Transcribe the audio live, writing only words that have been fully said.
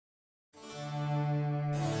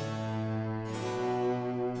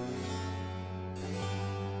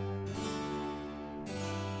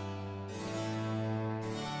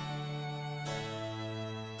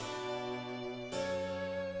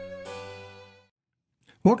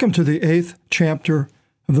Welcome to the 8th chapter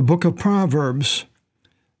of the book of Proverbs.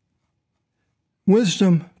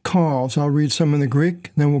 Wisdom calls. I'll read some in the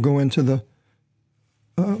Greek, then we'll go into the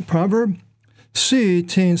proverb. Si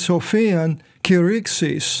tin sophian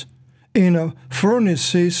kyrixis, ina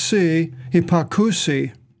phronesis si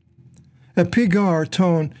hypakusi, epigar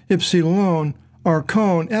ton ypsilon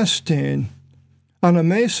archon estin,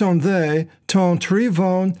 anameson they ton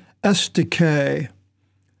trivon estike.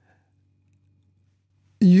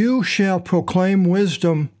 You shall proclaim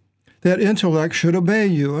wisdom, that intellect should obey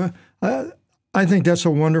you. I think that's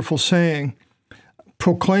a wonderful saying.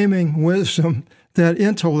 Proclaiming wisdom, that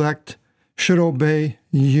intellect should obey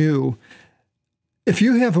you. If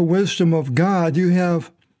you have a wisdom of God, you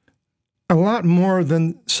have a lot more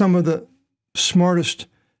than some of the smartest,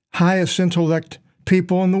 highest intellect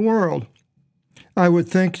people in the world. I would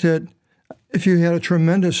think that if you had a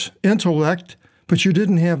tremendous intellect, but you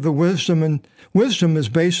didn't have the wisdom, and wisdom is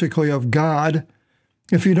basically of God.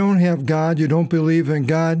 If you don't have God, you don't believe in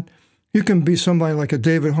God, you can be somebody like a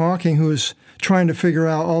David Hawking who is trying to figure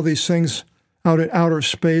out all these things out in outer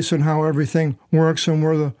space and how everything works and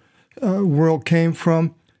where the world came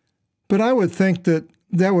from. But I would think that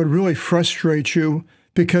that would really frustrate you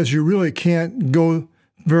because you really can't go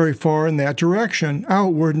very far in that direction,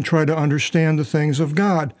 outward, and try to understand the things of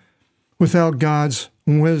God without God's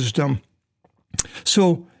wisdom.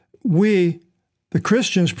 So we, the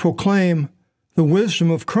Christians, proclaim the wisdom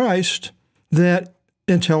of Christ that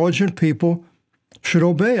intelligent people should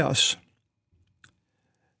obey us.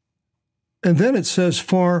 And then it says,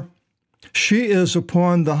 for she is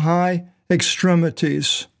upon the high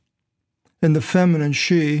extremities, in the feminine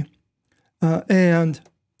she, and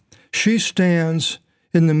she stands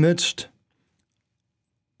in the midst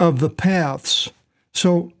of the paths.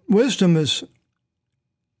 So wisdom is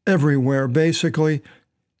everywhere, basically.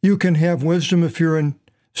 You can have wisdom if you're in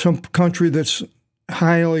some country that's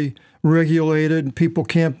highly regulated and people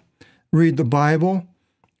can't read the Bible.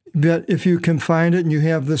 But if you can find it and you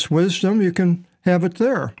have this wisdom, you can have it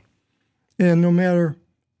there. And no matter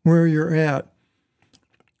where you're at.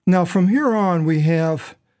 Now, from here on, we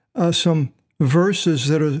have some verses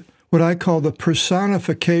that are what I call the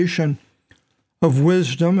personification of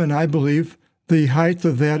wisdom, and I believe the height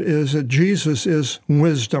of that is that Jesus is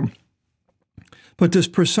wisdom. But this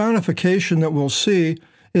personification that we'll see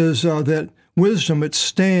is that wisdom, it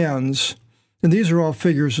stands. And these are all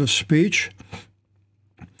figures of speech.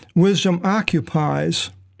 Wisdom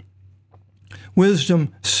occupies.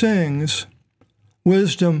 Wisdom sings.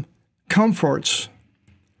 Wisdom comforts.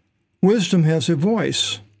 Wisdom has a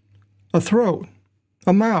voice, a throat,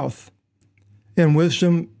 a mouth. And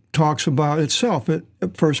wisdom talks about itself at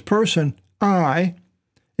first person, I,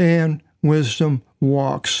 and wisdom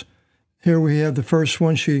walks. Here we have the first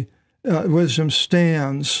one, wisdom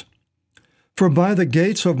stands. For by the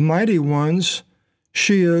gates of mighty ones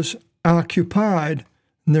she is occupied.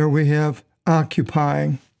 And there we have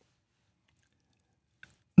occupying.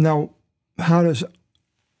 Now, how does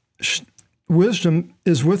wisdom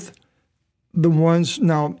is with the ones,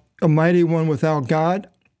 now a mighty one without God?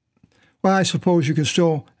 Well, I suppose you can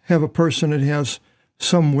still have a person that has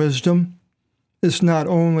some wisdom. It's not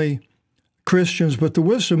only Christians, but the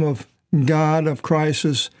wisdom of God, of Christ,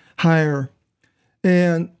 is higher.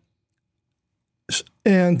 And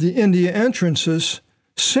in the entrances,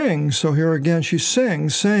 sings. So here again, she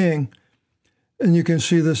sings, saying, and you can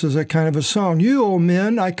see this as a kind of a song. You, O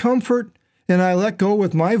men, I comfort, and I let go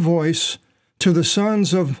with my voice to the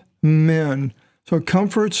sons of men. So it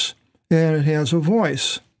comforts, and it has a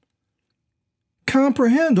voice.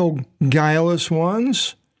 Comprehend, O guileless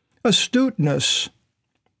ones, astuteness,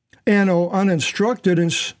 and, O uninstructed,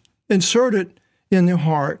 insert it in the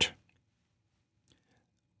heart.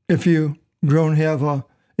 If you don't have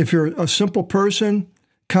if you're a simple person,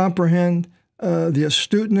 comprehend the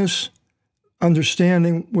astuteness,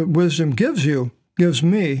 understanding what wisdom gives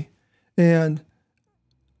me. And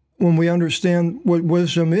when we understand what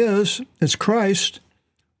wisdom is, it's Christ,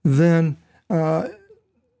 then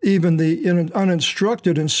even the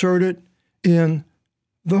uninstructed insert it in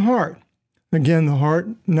the heart. Again, the heart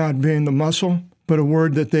not being the muscle, but a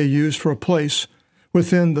word that they use for a place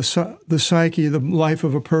within the psyche, the life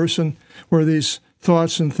of a person, where these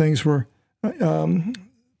thoughts and things were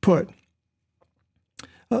put.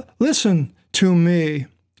 Listen to me,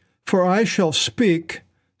 for I shall speak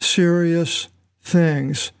serious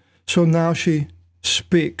things. So now she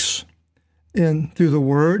speaks through the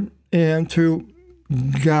Word and through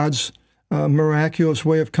God's miraculous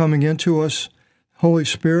way of coming into us, Holy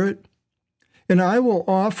Spirit. And I will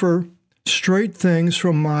offer straight things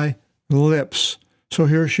from my lips. So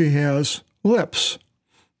here she has lips.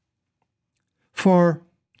 For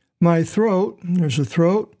my throat, there's a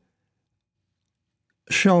throat,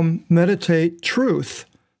 shall meditate truth.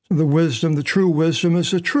 The true wisdom is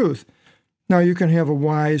the truth. Now, you can have a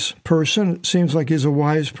wise person. It seems like he's a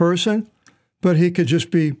wise person, but he could just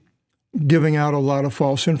be giving out a lot of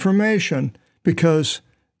false information because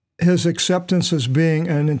his acceptance as being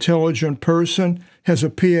an intelligent person, has a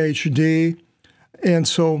PhD, and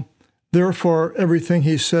so therefore everything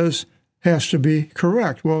he says has to be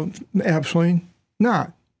correct. Well, absolutely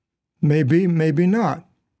not. Maybe, maybe not.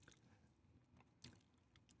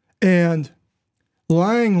 And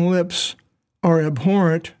lying lips are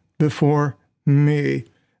abhorrent before me.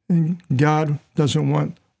 And God doesn't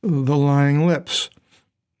want the lying lips.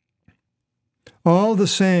 All the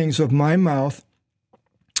sayings of my mouth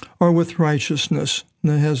are with righteousness.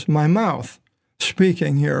 And it has my mouth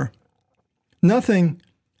speaking here. Nothing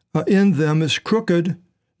in them is crooked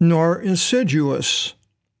nor insidious.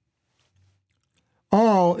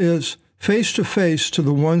 All is face to face to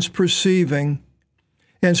the ones perceiving,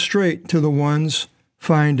 and straight to the ones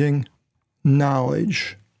finding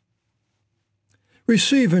knowledge.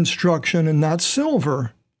 Receive instruction and not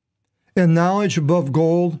silver, and knowledge above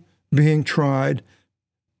gold being tried.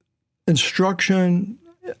 Instruction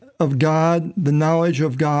of God, the knowledge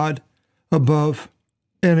of God above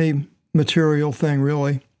any material thing,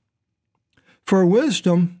 really. For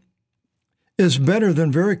wisdom is better than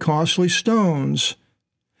very costly stones,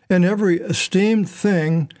 and every esteemed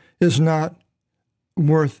thing is not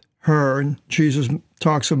worth her. And Jesus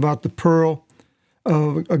talks about the pearl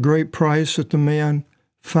of a great price that the man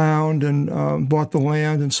found and bought the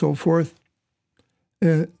land and so forth.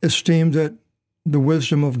 Esteemed that the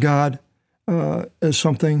wisdom of God as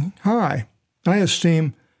something high. I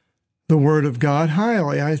esteem the Word of God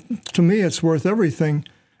highly. To me, it's worth everything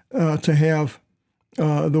to have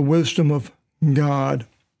the wisdom of God.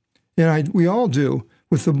 And we all do.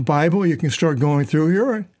 With the Bible, you can start going through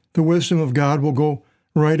here. The wisdom of God will go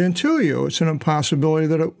right into you. It's an impossibility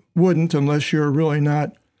that it wouldn't unless you're really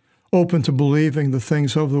not open to believing the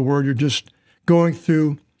things of the Word. You're just going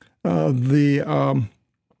through the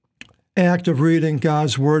act of reading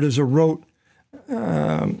God's Word as a rote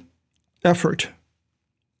effort.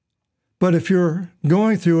 But if you're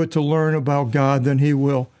going through it to learn about God, then He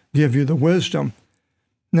will give you the wisdom.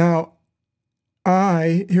 Now,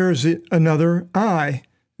 here's another I,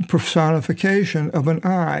 personification of an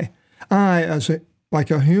I. I, as like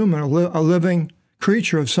a human, a living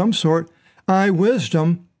creature of some sort. I,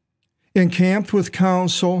 wisdom, encamped with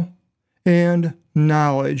counsel and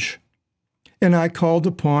knowledge. And I called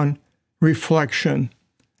upon reflection.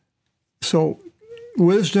 So,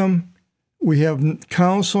 wisdom, we have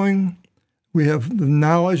counseling, we have the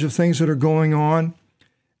knowledge of things that are going on,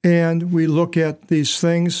 and we look at these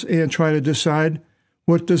things and try to decide,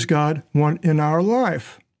 what does God want in our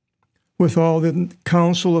life? With all the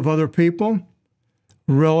counsel of other people,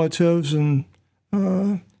 relatives, and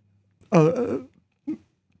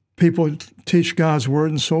people who teach God's Word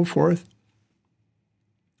and so forth.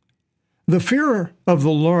 The fear of the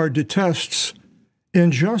Lord detests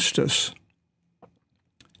injustice.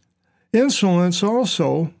 Insolence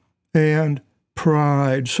also, and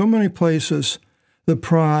pride. So many places the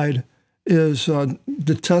pride is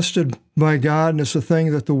detested by God, and it's a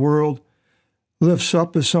thing that the world lifts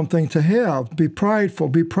up as something to have. Be prideful,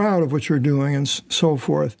 be proud of what you're doing, and so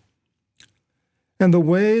forth. And the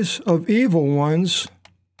ways of evil ones,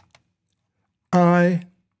 I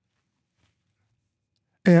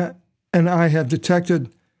have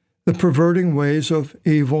detected the perverting ways of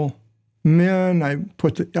evil men. I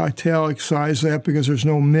italicize that because there's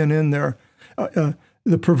no men in there.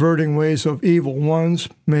 The perverting ways of evil ones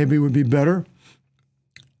maybe would be better.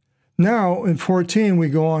 Now, in 14, we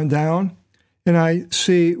go on down, and I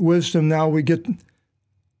see wisdom. Now we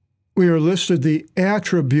are listed the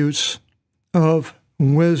attributes of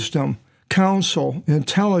wisdom: counsel,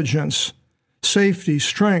 intelligence, safety,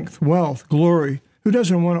 strength, wealth, glory. Who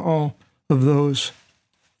doesn't want all of those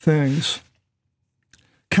things?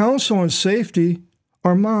 Counsel and safety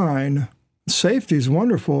are mine. Safety is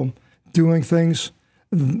wonderful. Doing things,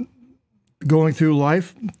 going through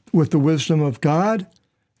life with the wisdom of God,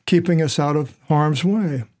 keeping us out of harm's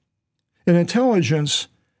way. And intelligence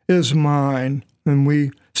is mine, and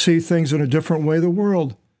we see things in a different way the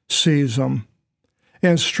world sees them.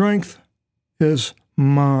 And strength is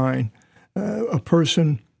mine. A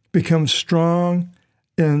person becomes strong,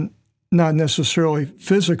 and not necessarily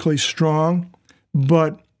physically strong,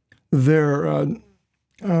 but their,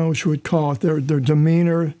 what you would call it, their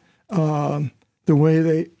demeanor, the way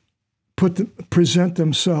they present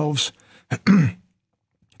themselves,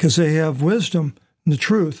 because they have wisdom. the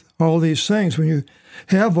truth, all these things. When you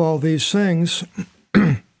have all these things,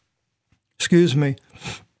 excuse me,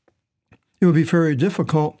 it would be very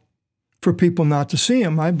difficult for people not to see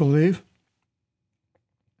him, I believe.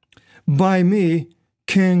 By me,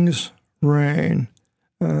 kings reign.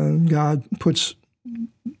 God puts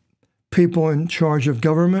people in charge of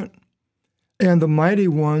government, and the mighty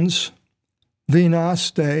ones,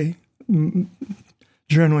 dynaste,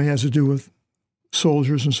 generally has to do with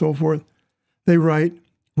soldiers and so forth, they write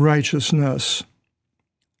righteousness.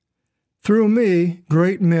 Through me,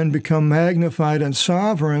 great men become magnified, and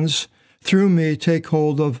sovereigns through me take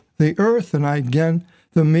hold of the earth. And again,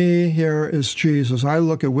 the me here is Jesus. I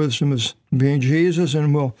look at wisdom as being Jesus,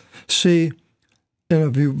 and we'll see in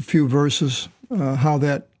a few verses how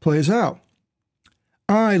that plays out.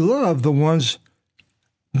 I love the ones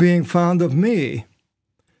being fond of me,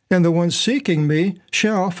 and the ones seeking me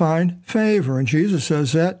shall find favor. And Jesus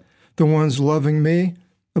says that the ones loving me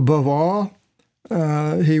above all,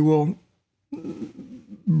 he will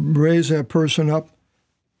raise that person up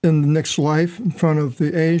in the next life in front of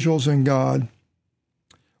the angels and God.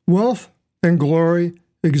 Wealth and glory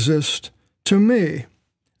exist to me,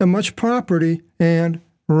 and much property and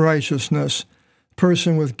righteousness.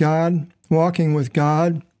 Person with God, walking with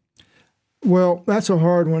God. Well, that's a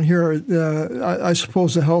hard one here. I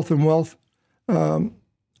suppose the health and wealth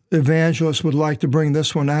evangelists would like to bring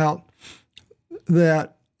this one out,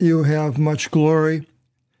 that you have much glory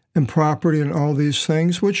and property and all these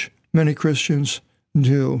things, which many Christians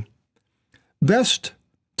do. Best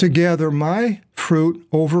to gather my fruit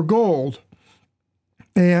over gold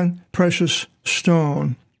and precious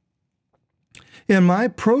stone, and my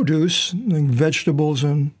produce, like vegetables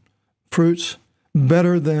and fruits,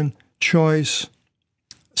 better than choice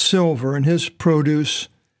silver. And his produce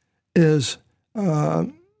is what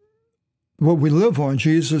we live on.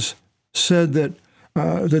 Jesus said that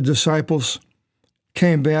the disciples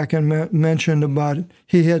came back and mentioned about it.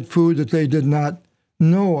 He had food that they did not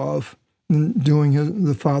know of, in doing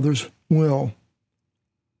the Father's will.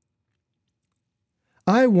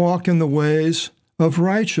 I walk in the ways of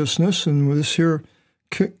righteousness, and this here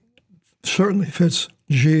certainly fits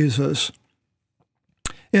Jesus.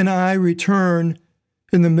 And I return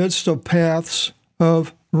in the midst of paths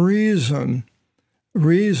of reason.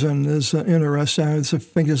 Reason is interesting. I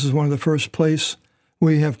think this is one of the first places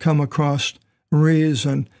we have come across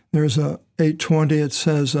reason. There's a 820, it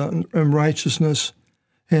says, in righteousness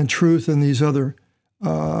and truth, and these other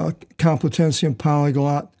Complutensian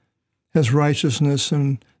Polyglot has righteousness,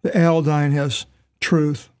 and the Aldine has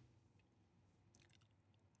truth.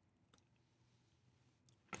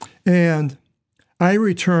 And I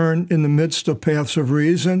return in the midst of paths of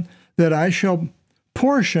reason, that I shall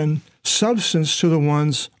portion substance to the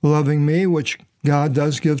ones loving me, which God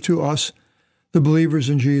does give to us, the believers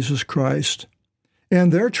in Jesus Christ.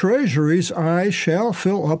 And their treasuries I shall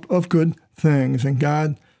fill up of good things, and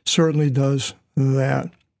God certainly does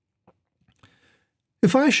that.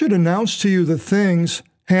 If I should announce to you the things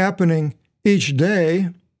happening each day,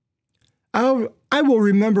 I will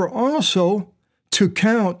remember also to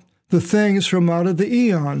count the things from out of the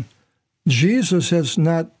eon. Jesus has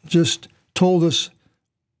not just told us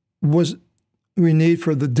what we need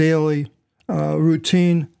for the daily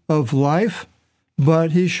routine of life,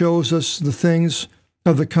 but he shows us the things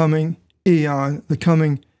of the coming eon, the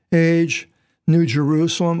coming age, New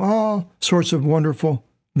Jerusalem, all sorts of wonderful,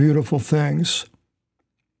 beautiful things.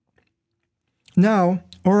 Now,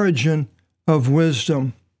 origin of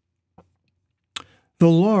wisdom. The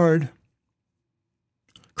Lord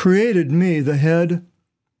created me the head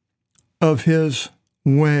of his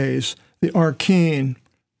ways, the archene.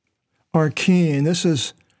 Archene, this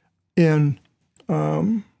is in,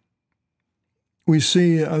 we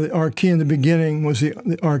see the archene in the beginning was the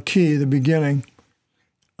arche, the beginning,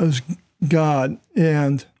 as God,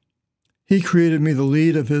 and he created me the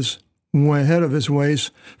lead of his way, head of his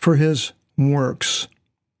ways for his works.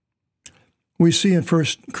 We see in 1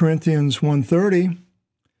 Corinthians 1:30,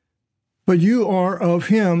 but you are of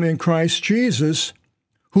him in Christ Jesus,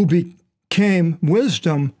 who became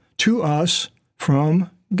wisdom to us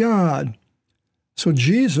from God. So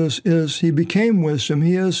Jesus he became wisdom.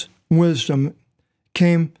 He is wisdom.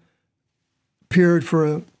 Appeared for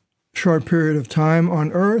a short period of time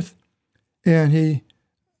on earth, and he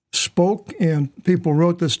spoke, and people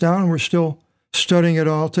wrote this down, and we're still studying it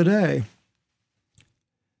all today.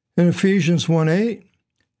 In Ephesians 1:8,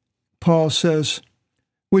 Paul says,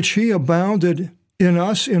 which he abounded in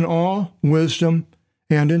us in all wisdom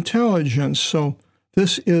and intelligence. So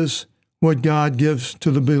this is what God gives to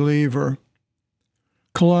the believer.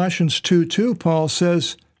 Colossians 2:2, Paul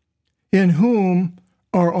says, in whom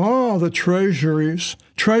are all the treasures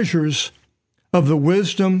of the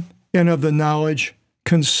wisdom and of the knowledge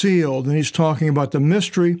concealed. And he's talking about the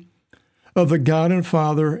mystery of the God and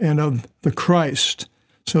Father and of the Christ.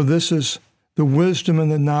 So this is the wisdom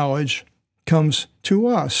and the knowledge comes to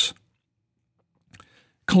us.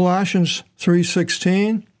 Colossians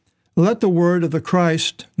 3:16, let the word of the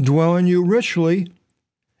Christ dwell in you richly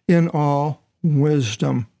in all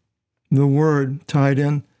wisdom. The word tied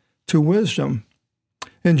in to wisdom.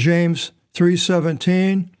 In James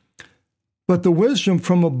 3:17, but the wisdom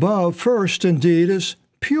from above first indeed is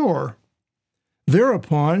pure.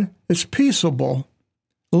 Thereupon it's peaceable,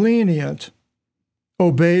 lenient,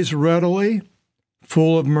 obeys readily,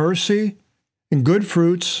 full of mercy and good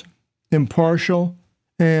fruits, impartial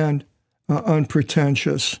and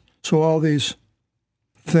unpretentious. So all these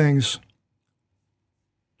things.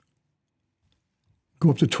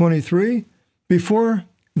 Go up to 23. Before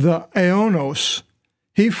the Aeonos,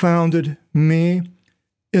 he founded me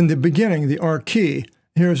in the beginning, the arche.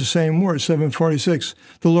 Here's the same word, 746.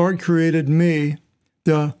 The Lord created me,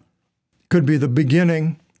 could be the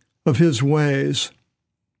beginning of his ways.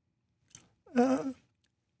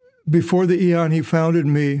 Before the eon, he founded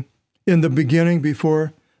me in the beginning,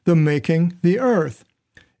 before the making the earth.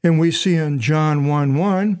 And we see in John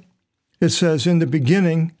 1:1, it says, in the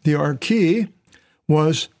beginning, the arche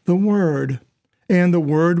was the Word, and the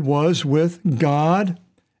Word was with God,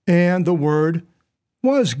 and the Word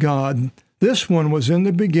was God. This one was in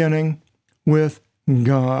the beginning with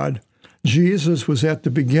God. Jesus was at the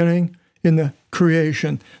beginning in the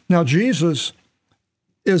creation. Now, Jesus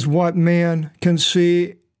is what man can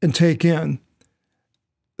see and take in.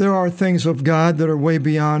 There are things of God that are way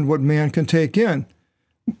beyond what man can take in.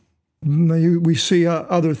 We see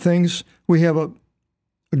other things. We have a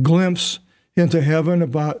glimpse into heaven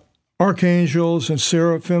about archangels and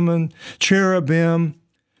seraphim and cherubim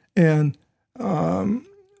and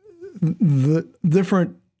the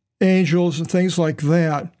different angels and things like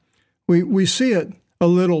that. We see it a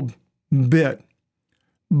little bit,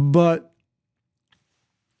 but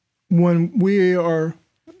when we are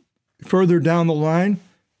further down the line,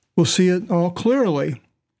 we'll see it all clearly.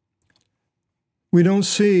 We don't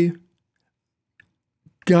see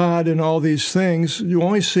God and all these things. You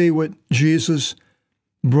only see what Jesus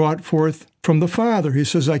brought forth from the Father. He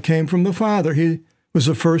says, I came from the Father. He was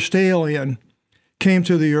the first alien, came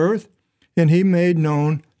to the earth, and he made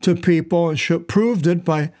known to people and proved it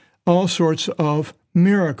by all sorts of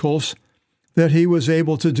miracles that he was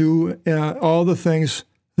able to do all the things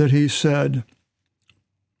that he said.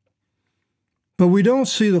 But we don't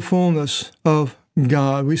see the fullness of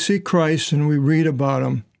God. We see Christ and we read about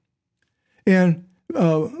him. And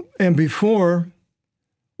before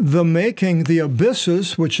the making the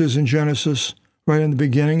abysses, which is in Genesis right in the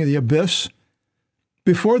beginning, the abyss,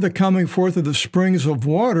 before the coming forth of the springs of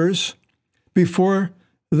waters, before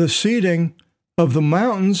the seeding of the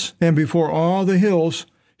mountains, and before all the hills,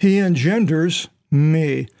 he engenders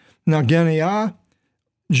me. Now, Genia,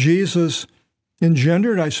 Jesus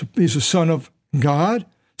engendered, he's a son of God,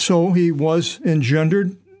 so he was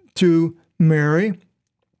engendered to Mary,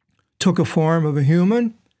 took a form of a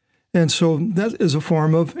human, and so that is a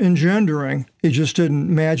form of engendering. He just didn't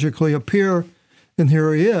magically appear, and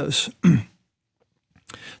here he is.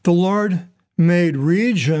 The Lord made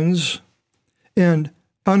regions and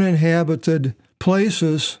uninhabited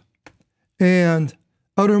places and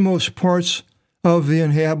uttermost parts of the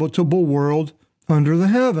inhabitable world under the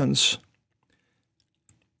heavens.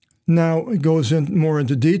 Now it goes in more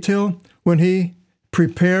into detail. When he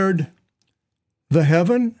prepared the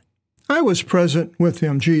heaven, I was present with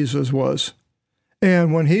him, Jesus was.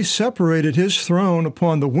 And when he separated his throne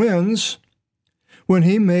upon the winds, when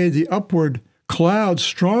he made the upward clouds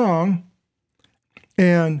strong,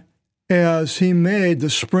 and as he made the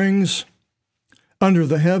springs under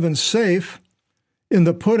the heavens safe, in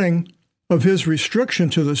the putting of his restriction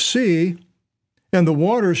to the sea, and the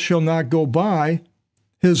waters shall not go by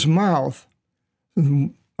his mouth.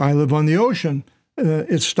 I live on the ocean.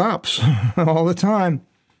 It stops all the time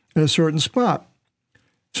at a certain spot.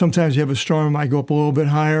 Sometimes you have a storm, it might go up a little bit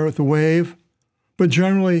higher with the wave, but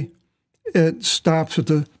generally it stops at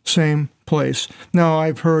the same place. Now,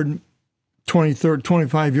 I've heard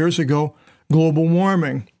 25 years ago, global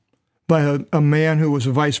warming by a man who was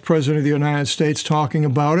a vice president of the United States talking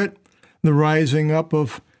about it, the rising up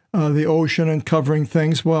of the ocean and covering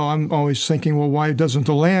things. Well, I'm always thinking, well, why doesn't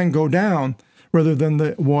the land go down rather than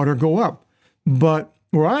the water go up? But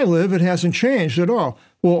where I live, it hasn't changed at all.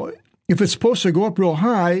 Well, if it's supposed to go up real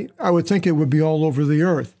high, I would think it would be all over the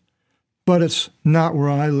earth. But it's not where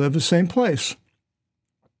I live, the same place.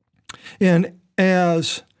 And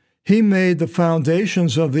as he made the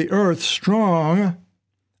foundations of the earth strong,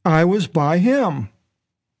 I was by him.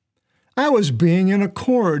 I was being in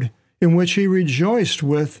accord in which he rejoiced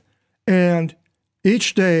with, and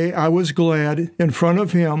each day I was glad in front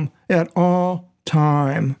of him at all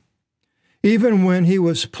time, even when he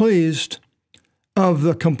was pleased of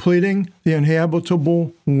the completing the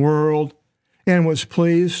inhabitable world and was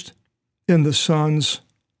pleased in the sons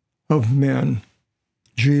of men.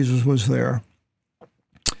 Jesus was there.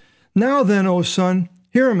 Now then, O son,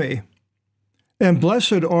 hear me, and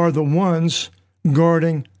blessed are the ones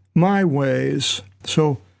guarding my ways.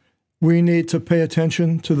 So we need to pay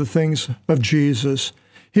attention to the things of Jesus.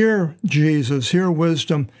 Hear Jesus, hear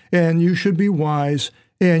wisdom, and you should be wise,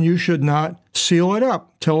 and you should not seal it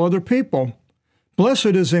up. Tell other people. Blessed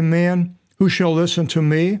is a man who shall listen to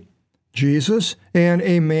me, Jesus, and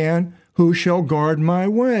a man who shall guard my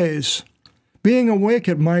ways, being awake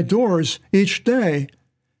at my doors each day,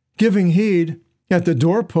 giving heed at the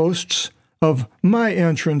doorposts of my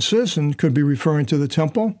entrances, and could be referring to the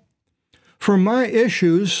temple. For my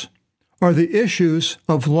issues are the issues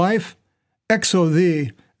of life.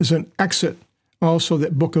 Exodus is an exit. Also,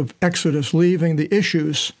 that book of Exodus, leaving the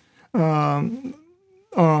issues coming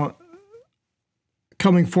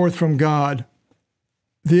forth from God.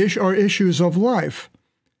 These are issues of life,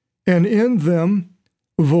 and in them,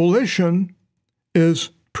 volition is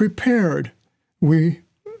prepared. We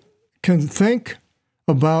can think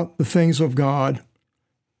about the things of God.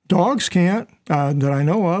 Dogs can't, that I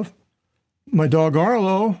know of. My dog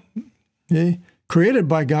Arlo, he created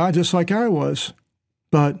by God just like I was.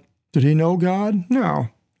 But did he know God? No.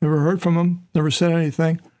 Never heard from him. Never said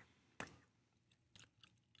anything.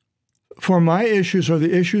 For my issues are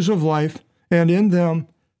the issues of life, and in them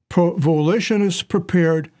volition is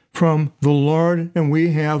prepared from the Lord, and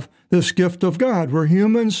we have this gift of God. We're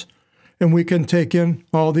humans, and we can take in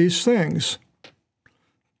all these things.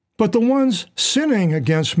 But the ones sinning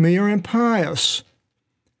against me are impious.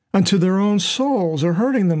 Unto their own souls are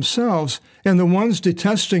hurting themselves, and the ones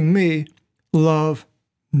detesting me love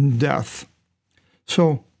death.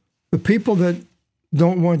 So the people that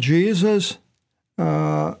don't want Jesus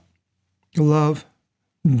love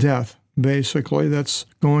death, basically. That's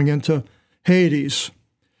going into Hades.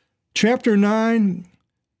 Chapter 9,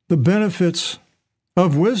 the benefits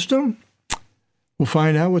of wisdom. We'll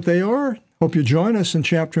find out what they are. Hope you join us in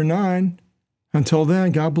chapter 9. Until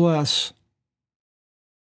then, God bless.